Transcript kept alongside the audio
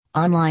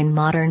Online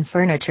modern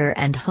furniture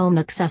and home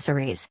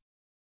accessories.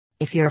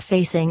 If you're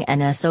facing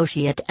an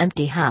associate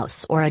empty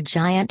house or a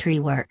giant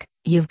rework,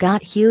 you've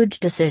got huge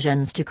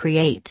decisions to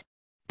create.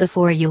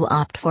 Before you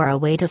opt for a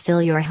way to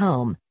fill your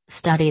home,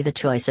 study the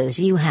choices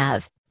you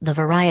have, the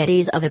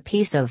varieties of a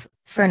piece of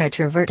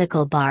furniture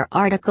vertical bar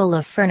article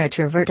of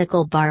furniture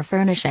vertical bar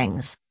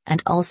furnishings,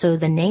 and also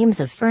the names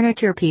of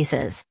furniture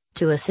pieces,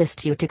 to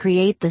assist you to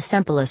create the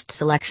simplest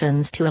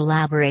selections to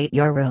elaborate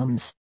your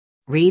rooms.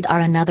 Read our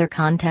and other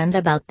content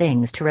about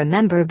things to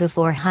remember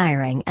before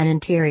hiring an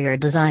interior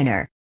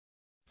designer.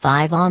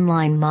 5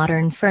 Online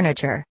modern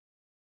furniture.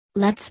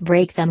 Let's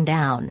break them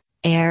down.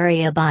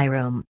 Area by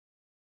room.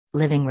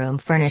 Living room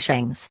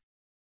furnishings.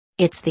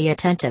 It's the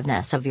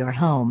attentiveness of your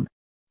home.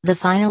 The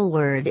final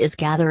word is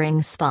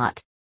gathering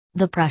spot.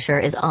 The pressure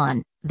is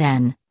on,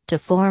 then, to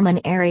form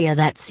an area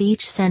that's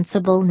each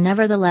sensible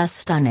nevertheless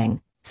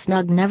stunning,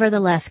 snug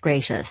nevertheless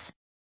gracious.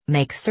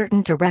 Make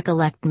certain to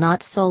recollect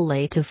not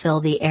solely to fill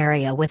the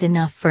area with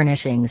enough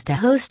furnishings to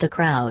host a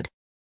crowd.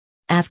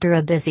 After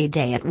a busy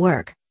day at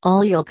work,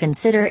 all you'll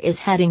consider is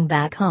heading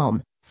back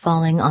home,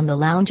 falling on the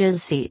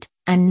lounge's seat,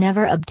 and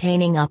never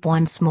obtaining up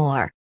once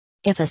more.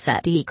 If a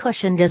settee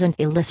cushion doesn't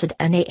elicit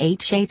an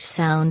AHH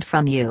sound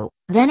from you,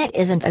 then it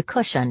isn't a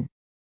cushion.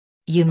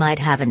 You might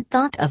haven't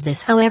thought of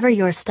this, however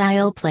your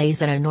style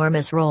plays an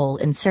enormous role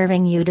in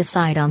serving you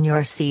decide on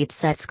your seat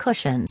set's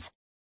cushions.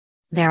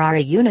 There are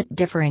a unit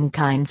differing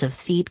kinds of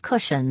seat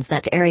cushions,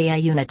 that area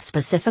unit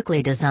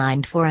specifically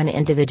designed for an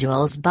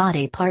individual's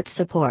body part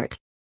support.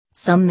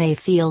 Some may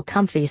feel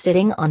comfy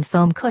sitting on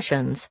foam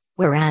cushions,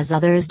 whereas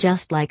others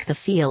just like the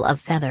feel of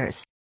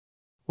feathers.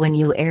 When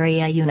you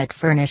area unit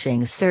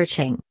furnishings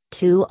searching,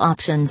 2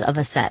 options of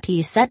a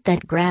settee set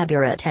that grab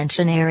your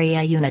attention.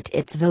 Area unit,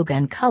 its vogue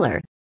and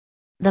color.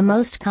 The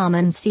most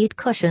common seat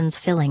cushions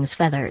fillings: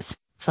 feathers,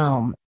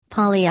 foam,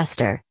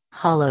 polyester,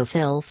 hollow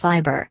fill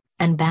fiber,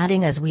 and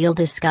batting, as we'll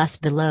discuss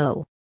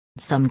below.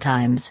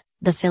 Sometimes,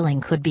 the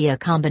filling could be a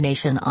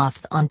combination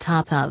of on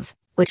top of,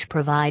 which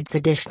provides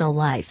additional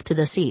life to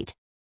the seat.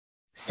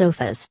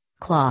 Sofas,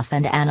 cloth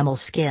and animal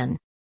skin.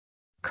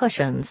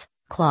 Cushions,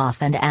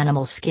 cloth and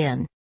animal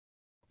skin.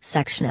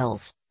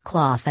 Sectionals,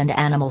 cloth and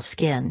animal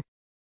skin.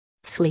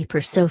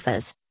 Sleeper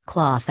sofas,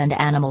 cloth and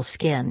animal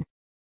skin.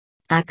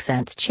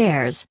 Accent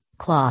chairs,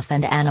 cloth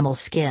and animal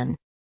skin.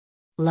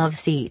 Love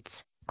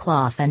seats,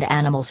 cloth and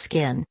animal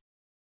skin.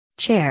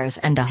 Chairs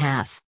and a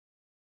half.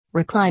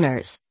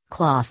 Recliners,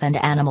 cloth and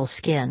animal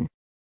skin.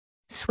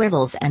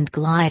 Swivels and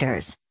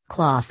gliders,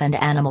 cloth and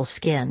animal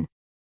skin.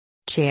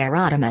 Chair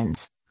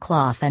ottomans,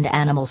 cloth and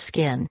animal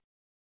skin.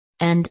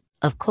 And,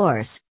 of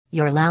course,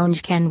 your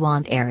lounge can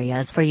want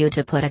areas for you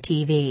to put a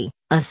TV,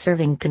 a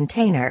serving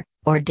container,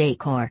 or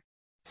decor.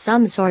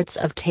 Some sorts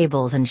of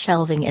tables and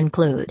shelving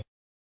include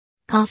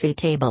coffee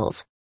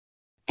tables,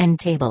 end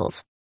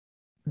tables,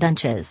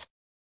 benches,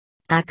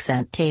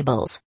 accent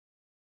tables,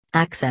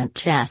 accent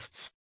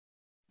chests,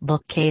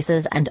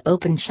 bookcases and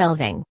open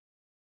shelving,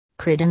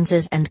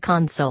 credences and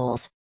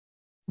consoles,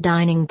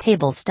 dining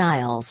table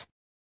styles.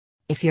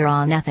 If you're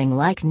on anything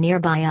like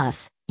Nearby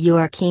Us, you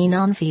are keen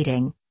on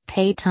feeding,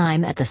 pay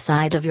time at the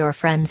side of your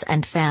friends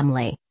and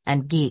family,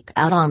 and geek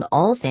out on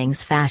all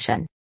things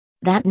fashion.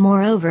 That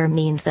moreover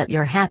means that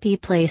your happy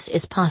place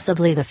is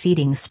possibly the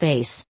feeding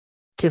space.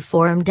 To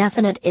form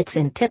definite it's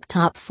in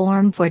tip-top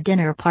form for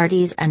dinner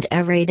parties and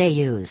everyday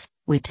use,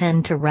 we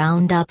tend to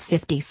round up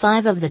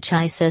 55 of the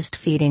choicest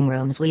feeding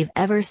rooms we've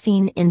ever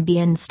seen in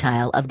BN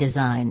style of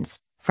designs,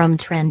 from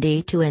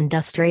trendy to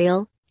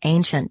industrial,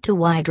 ancient to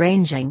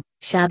wide-ranging,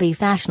 shabby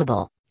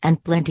fashionable,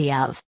 and plenty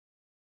of.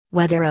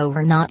 Whether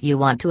or not you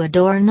want to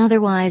adorn,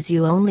 otherwise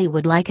you only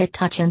would like a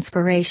touch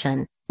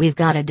inspiration, we've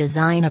got a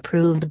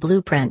design-approved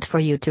blueprint for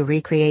you to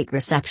recreate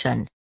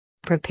reception.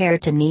 Prepare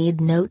to need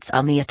notes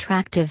on the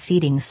attractive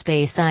feeding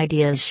space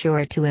ideas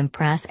sure to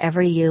impress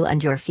every you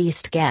and your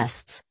feast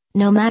guests,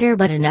 no matter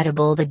but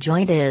inedible the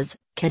joint is,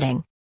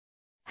 kidding.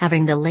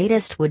 Having the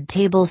latest wood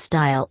table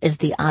style is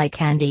the eye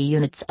candy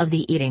units of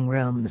the eating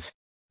rooms.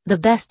 The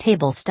best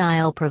table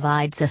style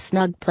provides a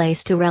snug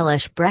place to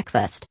relish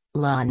breakfast,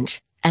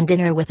 lunch, and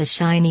dinner with a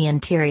shiny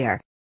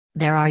interior.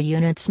 There are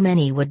units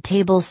many wood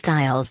table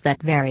styles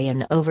that vary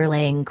in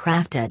overlaying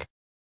crafted.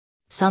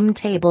 Some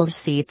tables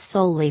seat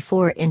solely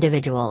for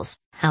individuals,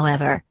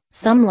 however,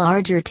 some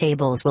larger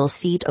tables will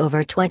seat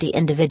over 20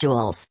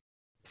 individuals.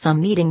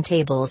 Some meeting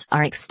tables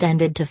are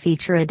extended to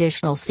feature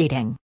additional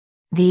seating.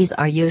 These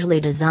are usually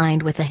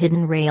designed with a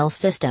hidden rail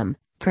system,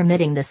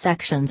 permitting the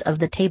sections of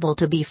the table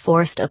to be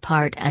forced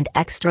apart, and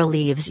extra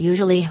leaves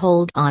usually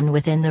hold on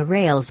within the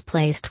rails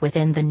placed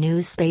within the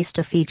new space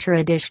to feature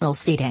additional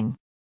seating.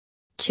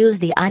 Choose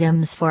the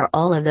items for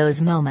all of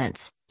those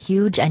moments,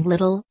 huge and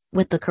little,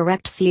 with the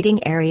correct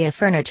feeding area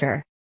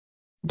furniture.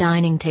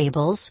 Dining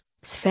tables,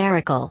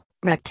 spherical,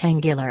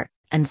 rectangular,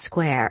 and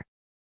square.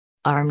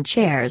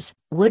 Armchairs,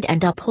 wood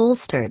and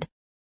upholstered.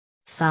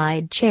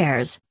 Side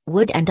chairs,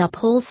 wood and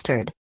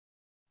upholstered.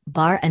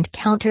 Bar and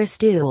counter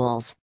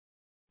stools.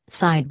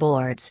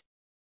 Sideboards.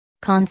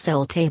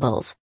 Console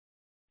tables.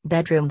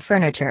 Bedroom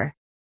furniture.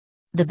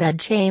 The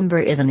bedchamber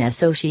is an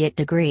associate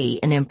degree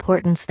in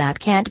importance that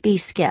can't be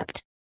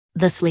skipped.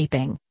 The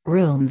sleeping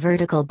room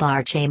vertical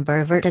bar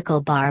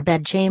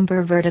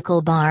bedchamber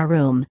vertical bar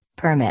room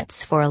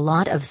permits for a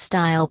lot of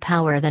style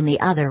power than the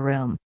other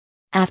room.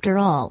 After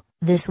all,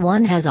 this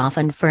one has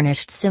often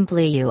furnished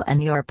simply you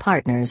and your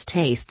partner's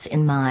tastes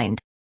in mind.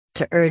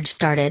 To urge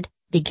started,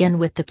 begin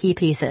with the key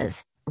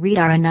pieces. Read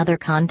our another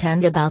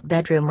content about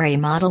bedroom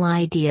remodel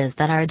ideas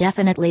that are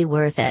definitely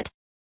worth it.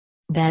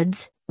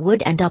 Beds,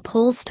 wood and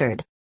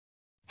upholstered.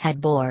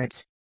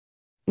 Headboards.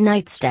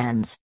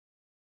 Nightstands.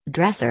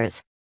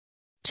 Dressers.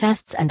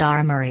 Chests and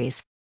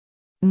armories.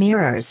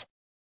 Mirrors.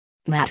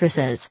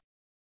 Mattresses.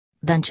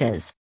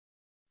 Benches.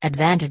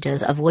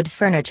 Advantages of wood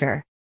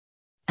furniture.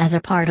 As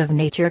a part of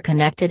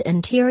nature-connected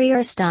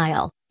interior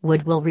style,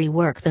 wood will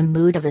rework the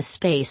mood of a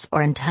space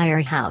or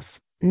entire house,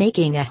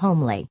 making a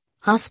homely,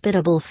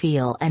 hospitable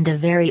feel and a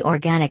very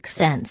organic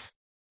sense.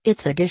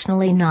 It's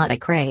additionally not a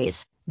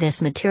craze,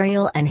 this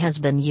material, and has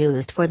been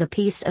used for the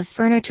piece of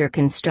furniture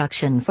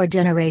construction for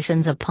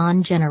generations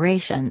upon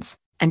generations,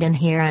 and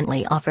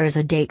inherently offers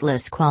a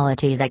dateless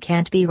quality that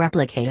can't be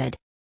replicated.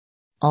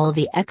 All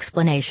the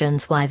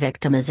explanations why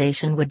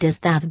victimization wood is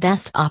the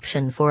best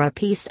option for a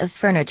piece of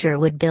furniture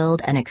would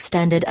build an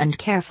extended and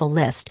careful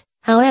list.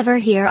 However,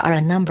 here are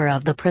a number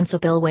of the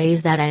principal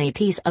ways that any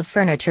piece of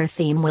furniture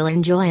theme will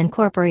enjoy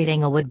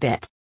incorporating a wood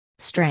bit.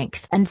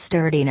 Strength and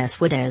sturdiness.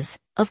 Wood is,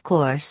 of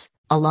course,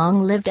 a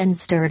long-lived and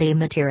sturdy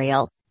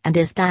material, and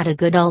is that a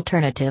good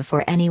alternative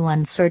for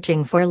anyone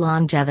searching for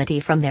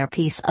longevity from their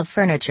piece of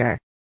furniture.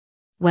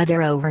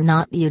 Whether or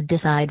not you'd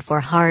decide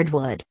for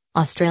hardwood,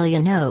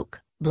 Australian oak,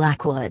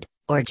 blackwood,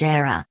 or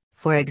jarrah,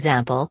 for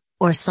example,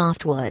 or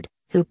softwood,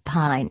 hoop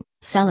pine,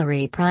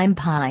 celery prime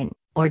pine,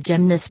 or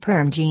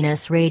Gymnosperm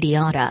genus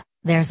radiata,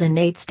 there's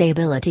innate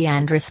stability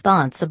and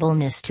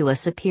responsibleness to a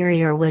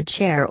superior wood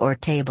chair or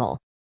table.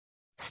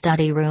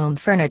 Study room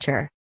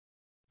furniture.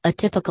 A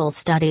typical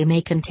study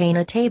may contain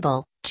a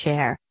table,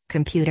 chair,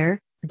 computer,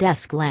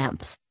 desk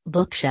lamps,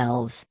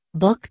 bookshelves,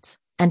 books,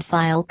 and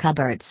file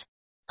cupboards.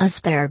 A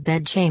spare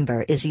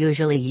bedchamber is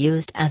usually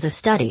used as a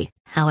study,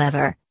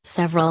 however,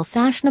 several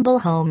fashionable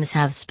homes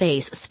have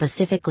space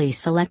specifically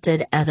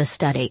selected as a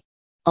study.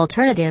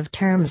 Alternative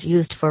terms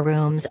used for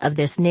rooms of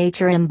this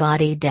nature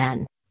embody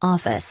den,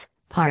 office,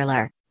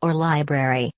 parlor, or library.